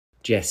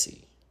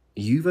Jesse,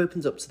 you've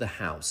opened up to the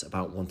house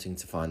about wanting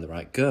to find the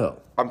right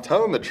girl. I'm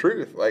telling the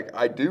truth. Like,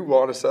 I do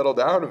want to settle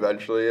down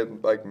eventually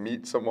and, like,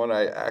 meet someone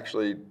I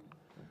actually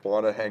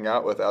want to hang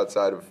out with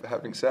outside of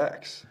having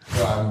sex.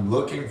 So I'm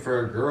looking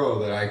for a girl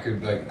that I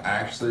could, like,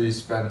 actually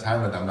spend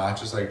time with. I'm not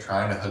just, like,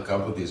 trying to hook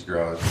up with these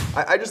girls.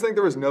 I just think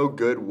there was no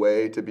good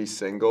way to be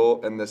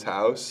single in this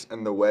house,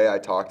 and the way I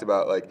talked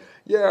about, like,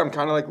 yeah, I'm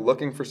kind of, like,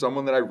 looking for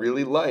someone that I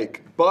really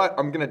like, but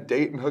I'm going to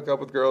date and hook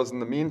up with girls in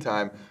the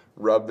meantime,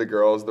 rub the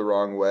girls the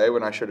wrong way,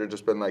 when I should have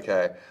just been like,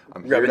 hey,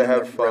 I'm here to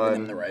have fun. Rubbing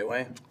them the right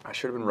way? I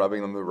should have been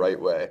rubbing them the right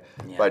way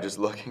by just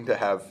looking to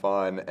have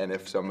fun, and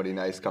if somebody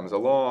nice comes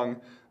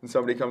along, then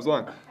somebody comes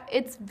along.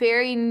 It's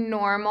very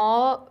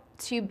normal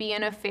to be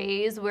in a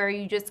phase where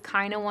you just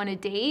kind of want to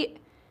date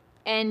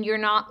and you're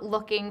not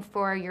looking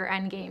for your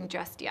end game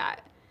just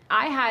yet.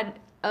 I had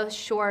a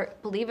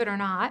short, believe it or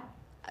not,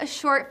 a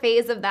short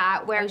phase of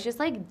that where I was just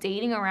like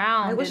dating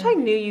around. I wish I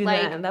knew you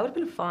then. That would have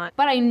been fun.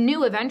 But I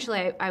knew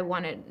eventually I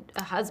wanted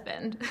a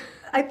husband.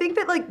 I think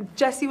that like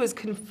Jesse was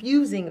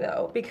confusing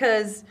though,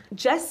 because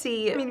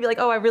Jesse, I mean, be like,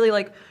 oh, I really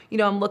like, you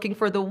know, I'm looking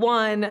for the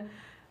one.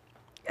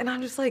 And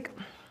I'm just like,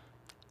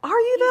 are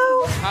you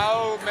though?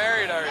 How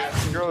married are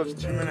you? The girl is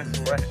 2 minutes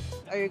away.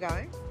 Are you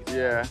going?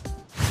 Yeah.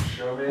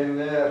 Show me in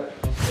there.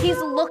 He's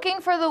looking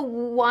for the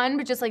one,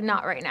 but just like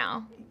not right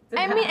now.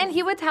 I mean, and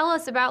he would tell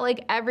us about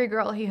like every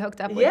girl he hooked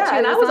up with. Yeah, too.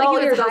 and I was all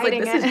ears. I was like, hiding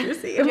this it. is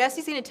juicy.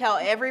 Jesse's gonna tell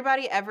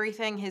everybody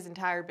everything, his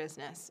entire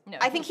business. No,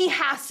 I think he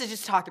has to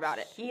just talk about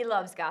it. He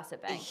loves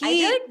gossiping. I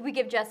feel like we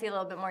give Jesse a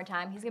little bit more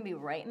time. He's gonna be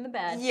right in the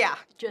bed. Yeah.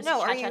 Just For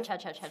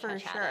sure.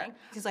 chatting.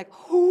 He's like,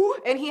 who?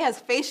 And he has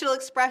facial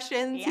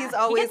expressions. Yeah. He's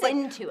always gets like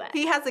into it.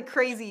 He has a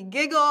crazy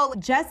giggle.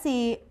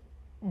 Jesse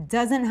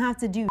doesn't have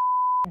to do.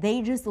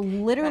 They just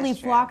literally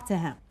flock to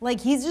him.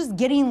 Like, he's just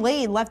getting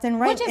laid left and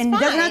right, and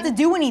doesn't have to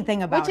do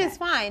anything about it. Which is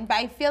fine, but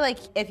I feel like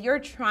if you're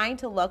trying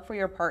to look for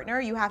your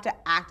partner, you have to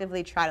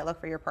actively try to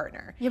look for your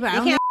partner. Yeah, but you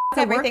I can't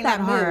don't work everything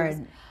that moves.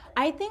 hard.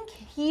 I think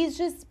he's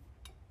just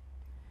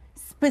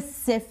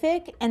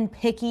specific and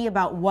picky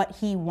about what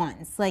he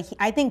wants. Like,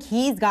 I think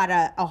he's got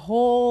a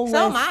whole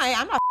So list. am I.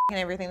 I'm not f***ing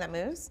everything that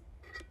moves.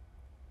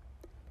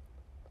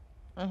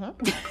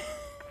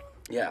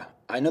 Yeah,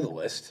 I know the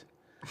list.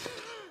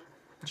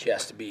 She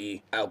has to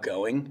be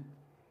outgoing,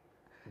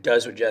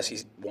 does what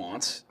Jesse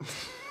wants.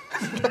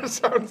 That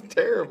sounds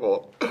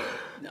terrible.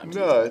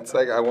 No, it's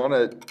like I want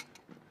to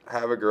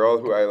have a girl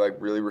who I like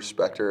really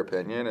respect her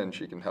opinion, and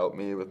she can help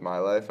me with my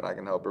life, and I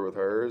can help her with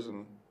hers,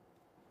 and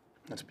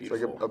that's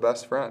beautiful. It's like a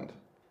best friend.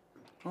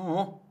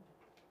 Oh,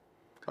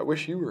 I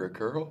wish you were a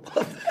girl.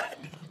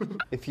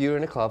 If you're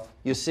in a club,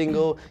 you're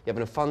single, you're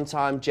having a fun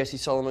time, Jesse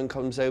Solomon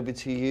comes over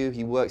to you,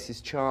 he works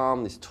his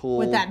charm, this tall...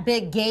 With that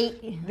big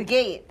gate. The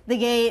gate. The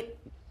gate.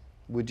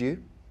 Would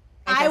you?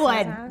 I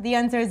would. The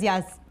answer is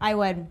yes, I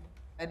would.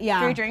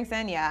 Yeah. 3 drinks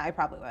in, yeah, I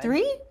probably would.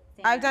 3?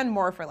 I've done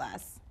more for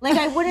less. Like,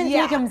 I wouldn't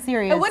take him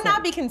seriously. It would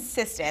not be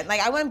consistent.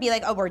 Like, I wouldn't be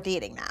like, oh, we're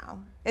dating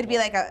now. It'd be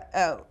like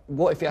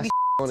What if you asked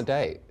on a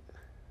date?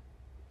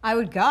 I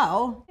would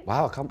go.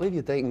 Wow, I can't believe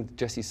you're dating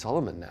Jesse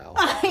Solomon now.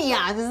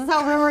 Yeah, this is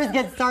how rumors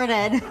get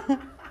started.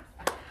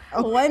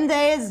 One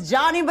day it's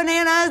Johnny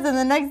Bananas, and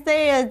the next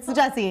day it's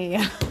Jesse.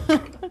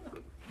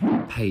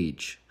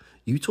 Paige,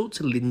 you talked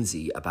to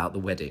Lindsay about the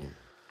wedding.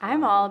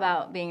 I'm all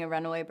about being a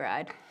runaway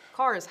bride.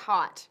 Car is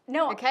hot.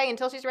 No. Okay,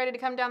 until she's ready to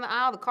come down the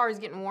aisle, the car is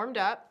getting warmed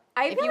up.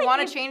 If feel you like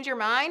want to change your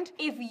mind,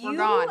 if we're you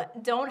gone.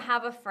 don't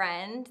have a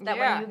friend that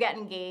when you get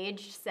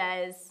engaged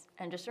says,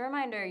 and just a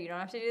reminder, you don't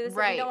have to do this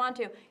if you don't want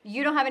to,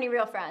 you don't have any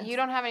real friends. You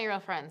don't have any real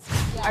friends.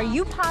 Are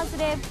you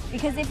positive?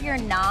 Because if you're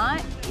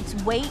not, it's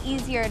way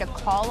easier to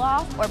call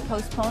off or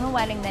postpone a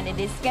wedding than it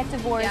is to get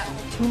divorced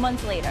 2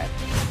 months later.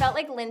 I felt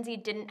like Lindsay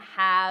didn't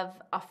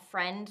have a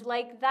friend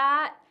like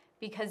that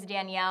because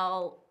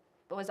Danielle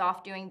was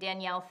off doing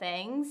Danielle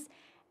things.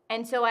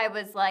 And so I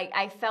was like,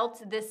 I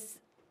felt this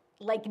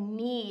like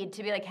need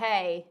to be like,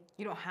 hey,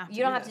 you don't have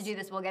to do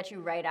this. We'll get you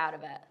right out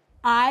of it.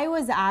 I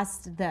was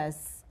asked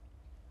this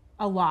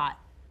a lot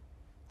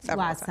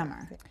last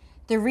summer.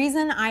 The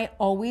reason I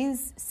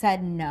always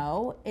said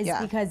no is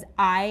because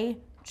I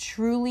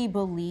truly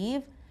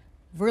believe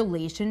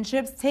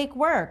relationships take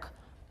work,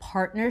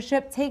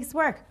 partnership takes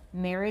work,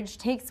 marriage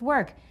takes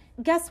work.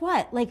 Guess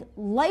what? Like,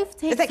 life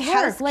takes It's like work.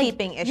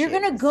 housekeeping issues. You're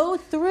gonna go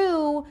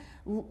through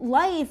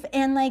life,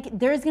 and like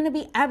there's gonna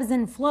be ebbs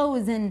and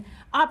flows and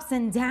ups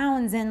and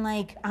downs, and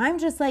like I'm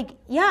just like,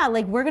 yeah,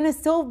 like we're gonna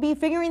still be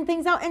figuring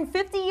things out. And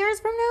 50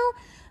 years from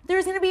now,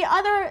 there's gonna be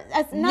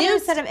another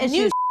set of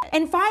issues.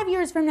 And 5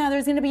 years from now,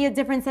 there's gonna be a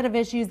different set of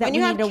issues that we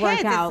need to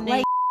work out.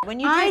 Like, when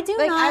you I do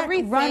like, not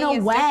everything run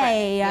is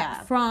away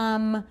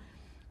from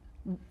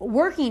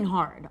working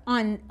hard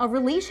on a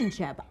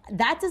relationship.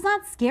 That does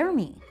not scare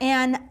me.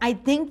 And I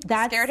think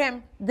that's scared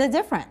him. The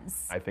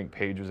difference. I think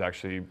Paige was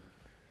actually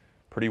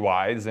pretty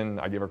wise,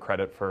 and I give her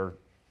credit for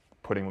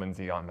putting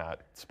Lindsay on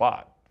that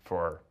spot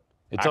for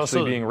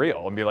actually being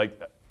real and be like,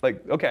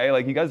 okay,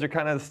 like you guys are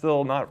kind of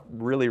still not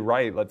really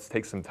right. Let's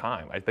take some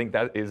time. I think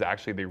that is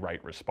actually the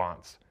right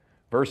response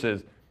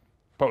versus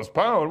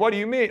postpone. What do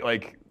you mean?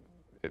 Like,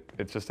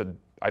 it's just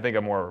I think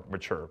a more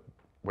mature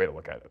way to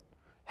look at it.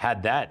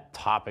 Had that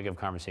topic of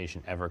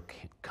conversation ever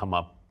come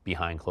up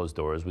behind closed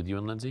doors with you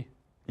and Lindsay?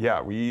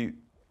 Yeah,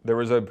 there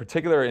was a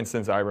particular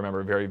instance I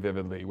remember very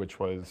vividly, which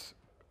was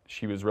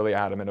she was really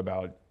adamant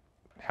about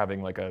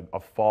having like a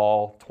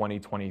fall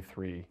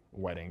 2023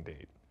 wedding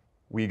date.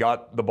 We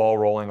got the ball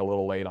rolling a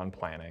little late on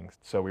planning,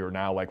 so we were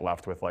now like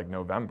left with like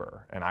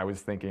November. And I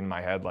was thinking in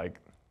my head, like,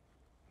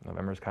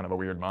 November's kind of a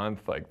weird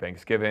month, like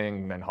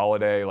Thanksgiving, then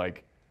holiday,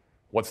 like,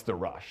 what's the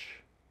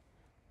rush?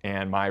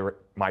 And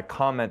my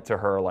comment to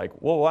her, like,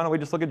 well, why don't we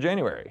just look at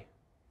January?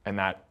 And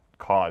that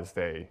caused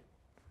a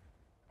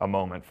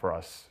moment for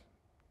us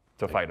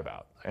to fight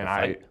about. And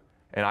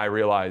I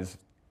realized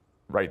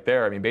right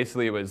there, I mean,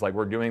 basically it was like,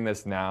 we're doing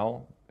this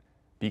now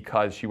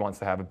because she wants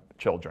to have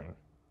children.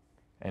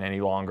 And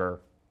any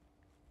longer,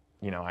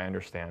 you know, I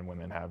understand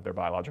women have their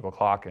biological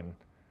clock and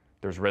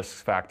there's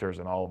risk factors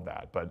and all of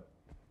that. But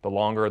the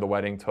longer the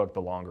wedding took,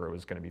 the longer it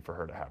was going to be for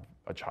her to have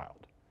a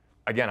child.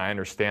 Again, I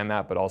understand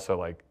that, but also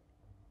like,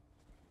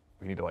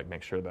 we need to like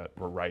make sure that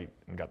we're right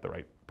and got the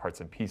right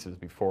parts and pieces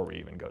before we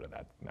even go to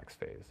that next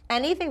phase.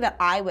 Anything that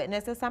I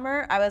witnessed this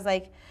summer, I was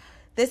like,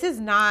 this is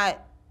not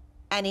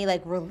any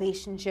like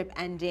relationship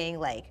ending,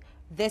 like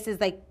this is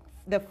like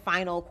the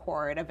final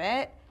chord of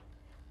it.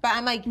 But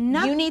I'm like,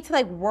 you need to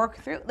like work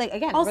through, like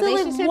again, also,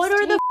 relationships. Like, what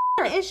are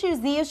the issues?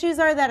 The issues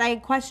are that I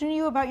question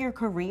you about your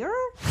career?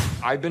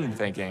 I've been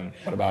thinking,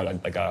 what about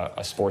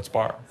a sports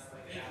bar?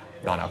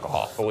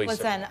 Non-alcoholic.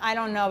 Listen, I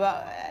don't know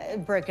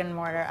about brick and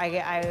mortar.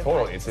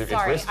 Totally, sorry,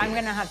 it's risky. I'm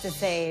gonna have to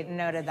say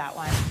no to that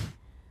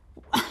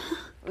one.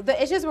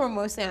 The issues were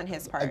mostly on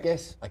his part. I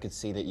guess I could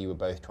see that you were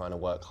both trying to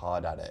work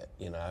hard at it,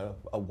 you know?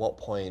 At what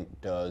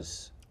point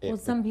does it... Well,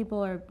 some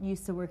people are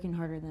used to working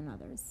harder than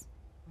others.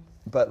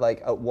 But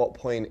like, at what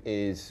point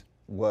is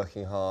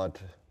working hard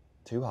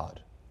too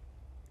hard?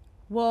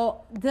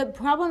 Well, the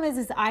problem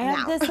is I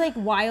have this like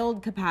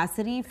wild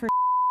capacity for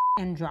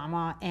and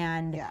drama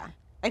and... Yeah.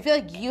 I feel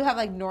like you have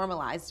like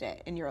normalized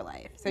it in your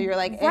life. So you're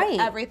like,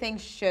 everything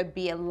should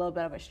be a little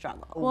bit of a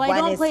struggle. Well, I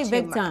don't play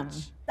victim.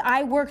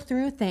 I work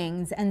through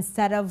things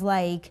instead of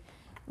like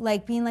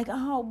being like,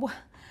 oh,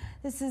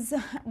 this is,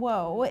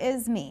 whoa, what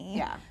is me?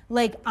 Yeah.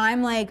 Like,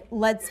 I'm like,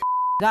 let's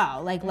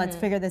go. Like, let's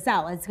figure this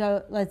out. Let's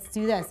go, let's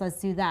do this,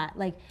 let's do that.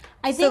 Like,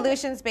 I think.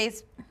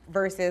 Solutions-based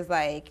versus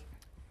like.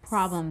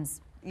 Problems.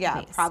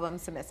 Yeah, problem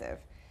submissive.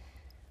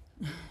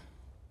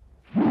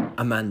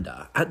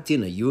 Amanda, at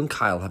dinner, you and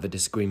Kyle have a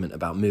disagreement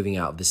about moving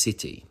out of the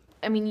city.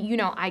 I mean, you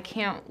know, I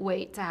can't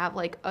wait to have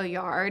like a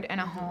yard and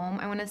a home.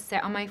 I want to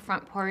sit on my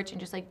front porch and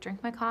just like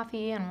drink my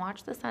coffee and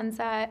watch the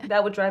sunset.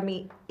 That would drive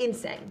me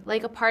insane.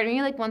 Like a part of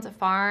me like wants a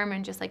farm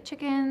and just like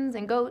chickens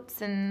and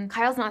goats, and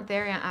Kyle's not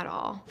there yet at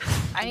all.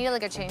 I need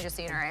like a change of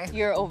scenery.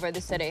 You're over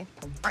the city,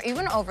 or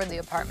even over the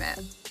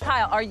apartment.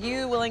 Kyle, are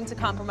you willing to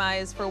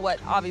compromise for what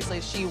obviously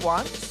she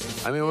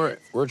wants? I mean,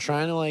 we're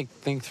trying to like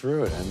think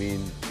through it. I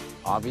mean,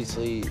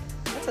 obviously.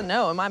 That's a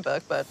no in my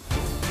book, but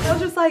I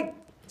was just like,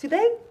 do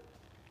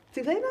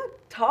they not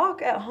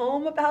talk at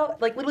home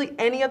about like literally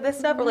any of this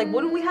stuff? Or like,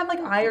 wouldn't we have like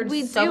ironed some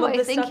of this stuff out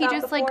before? I think he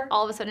just like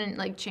all of a sudden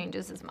like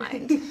changes his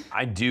mind.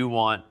 I do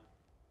want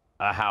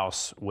a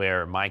house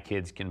where my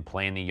kids can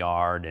play in the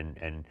yard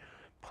and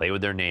play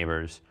with their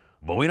neighbors,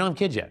 but we don't have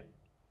kids yet.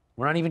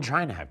 We're not even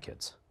trying to have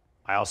kids.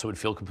 I also would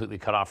feel completely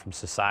cut off from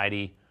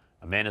society.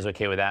 Amanda's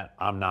okay with that,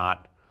 I'm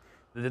not.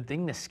 The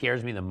thing that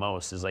scares me the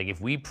most is like if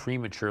we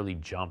prematurely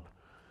jump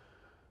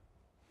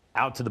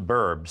out to the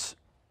burbs,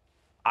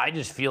 I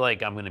just feel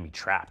like I'm gonna be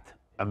trapped.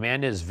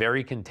 Amanda is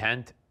very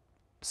content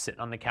sitting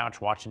on the couch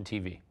watching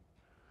TV.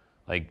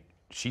 Like,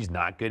 she's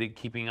not good at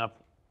keeping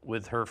up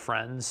with her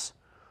friends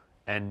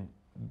and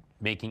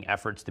making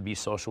efforts to be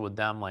social with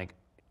them. Like,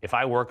 if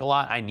I work a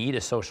lot, I need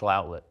a social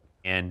outlet.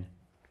 And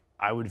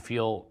I would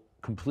feel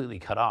completely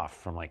cut off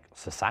from like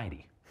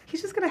society.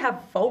 He's just gonna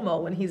have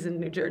FOMO when he's in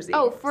New Jersey.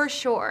 Oh, for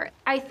sure.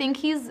 I think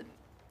he's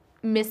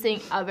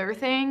missing other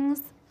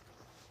things,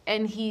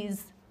 and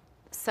he's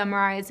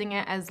summarizing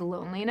it as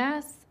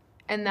loneliness.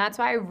 And that's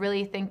why I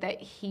really think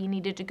that he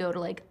needed to go to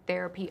like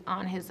therapy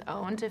on his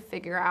own to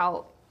figure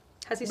out.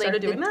 Has he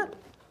started doing that?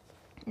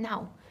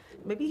 No.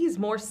 Maybe he's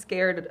more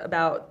scared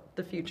about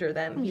the future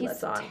than he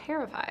lets on. He's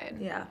terrified.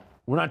 Yeah.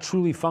 We're not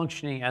truly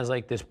functioning as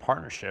like this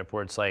partnership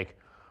where it's like,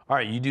 all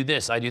right, you do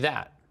this, I do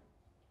that.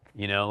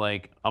 You know,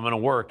 like, I'm gonna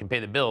work and pay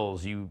the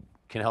bills, you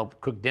can help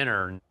cook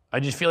dinner. I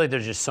just feel like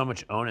there's just so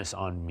much onus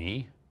on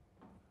me.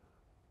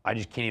 I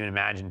just can't even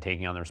imagine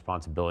taking on the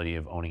responsibility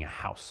of owning a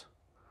house.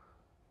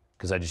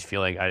 Because I just feel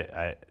like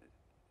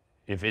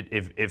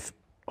if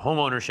home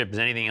ownership is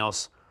anything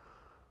else,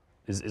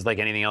 is like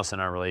anything else in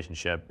our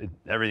relationship,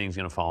 everything's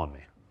gonna fall on me.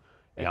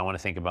 Like, I wanna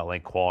think about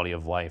like quality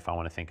of life. I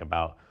wanna think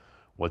about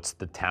what's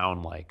the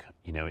town like?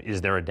 You know,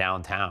 is there a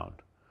downtown?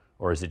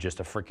 Or is it just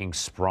a freaking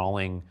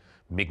sprawling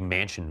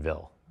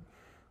McMansionville?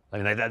 I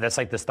mean, that's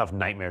like the stuff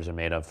nightmares are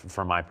made of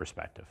from my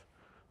perspective.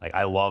 Like,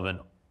 I love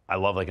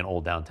like an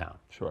old downtown.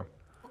 Sure.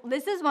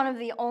 This is one of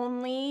the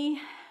only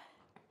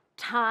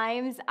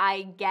times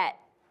I get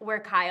where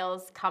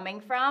Kyle's coming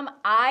from.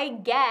 I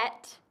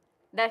get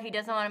that he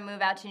doesn't want to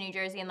move out to New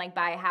Jersey and like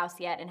buy a house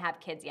yet and have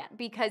kids yet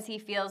because he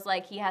feels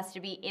like he has to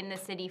be in the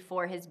city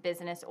for his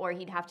business or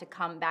he'd have to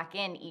come back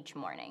in each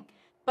morning.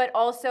 But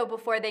also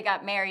before they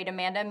got married,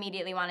 Amanda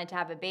immediately wanted to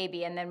have a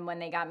baby, and then when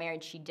they got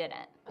married, she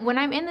didn't. When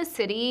I'm in the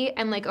city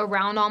and like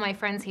around all my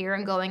friends here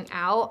and going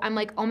out, I'm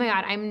like, oh my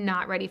God, I'm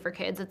not ready for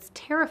kids. It's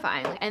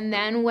terrifying. And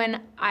then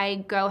when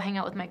I go hang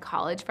out with my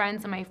college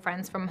friends and my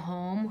friends from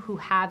home who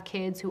have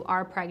kids, who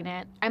are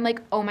pregnant, I'm like,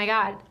 oh my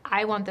God,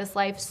 I want this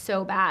life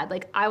so bad.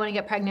 Like, I want to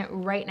get pregnant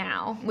right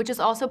now, which is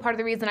also part of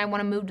the reason I want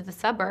to move to the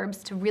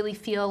suburbs to really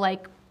feel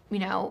like, you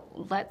know,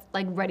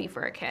 ready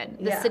for a kid.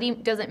 The city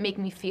doesn't make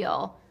me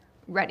feel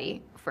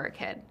ready for a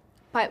kid.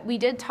 But we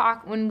did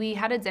talk, when we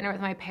had a dinner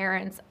with my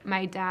parents,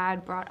 my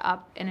dad brought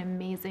up an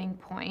amazing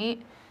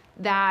point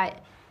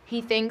that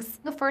he thinks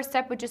the first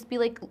step would just be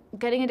like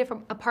getting a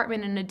different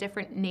apartment in a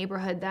different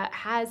neighborhood that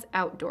has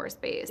outdoor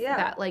space,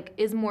 that like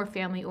is more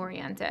family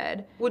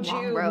oriented. Would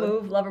you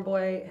move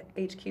Loverboy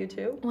HQ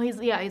too? Well,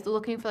 he's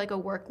looking for like a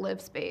work-live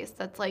space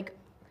that's like,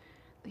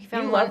 he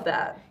found you love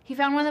that. He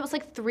found one that was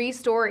like 3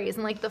 stories,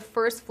 and like the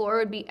first floor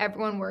would be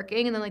everyone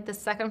working, and then like the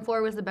second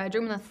floor was the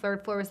bedroom, and the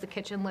third floor was the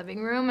kitchen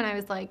living room, and I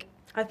was like,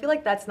 I feel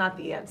like that's not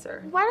the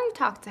answer. Why don't you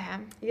talk to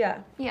him?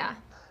 Yeah. Yeah.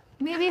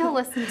 Maybe he'll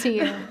listen to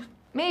you.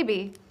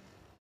 Maybe.